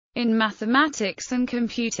In mathematics and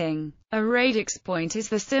computing, a radix point is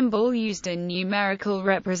the symbol used in numerical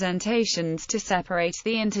representations to separate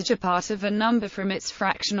the integer part of a number from its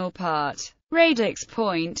fractional part. Radix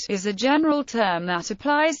point is a general term that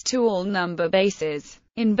applies to all number bases.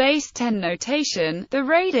 In base 10 notation, the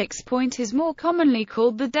radix point is more commonly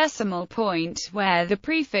called the decimal point, where the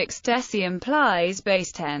prefix deci implies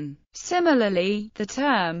base 10. Similarly, the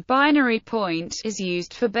term binary point is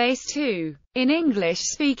used for base 2. In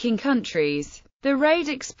English-speaking countries, the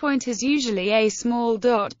radix point is usually a small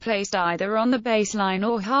dot placed either on the baseline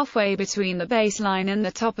or halfway between the baseline and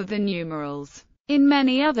the top of the numerals. In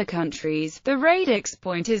many other countries, the radix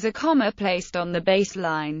point is a comma placed on the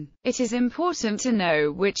baseline. It is important to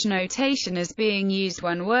know which notation is being used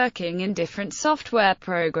when working in different software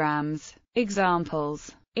programs.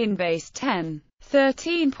 Examples. In base 10,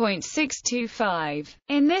 13.625.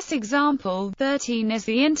 In this example, 13 is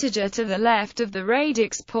the integer to the left of the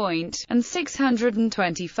radix point, and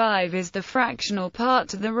 625 is the fractional part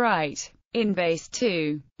to the right. In base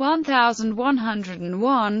 2,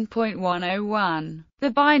 1101.101. The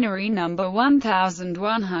binary number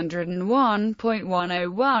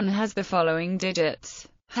 1101.101 has the following digits.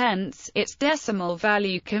 Hence, its decimal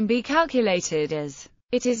value can be calculated as.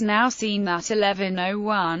 It is now seen that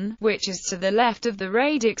 1101, which is to the left of the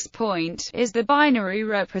radix point, is the binary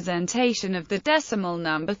representation of the decimal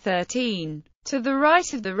number 13. To the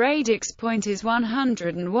right of the radix point is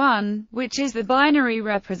 101, which is the binary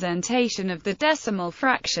representation of the decimal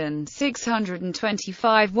fraction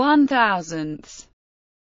 625 1/1000ths.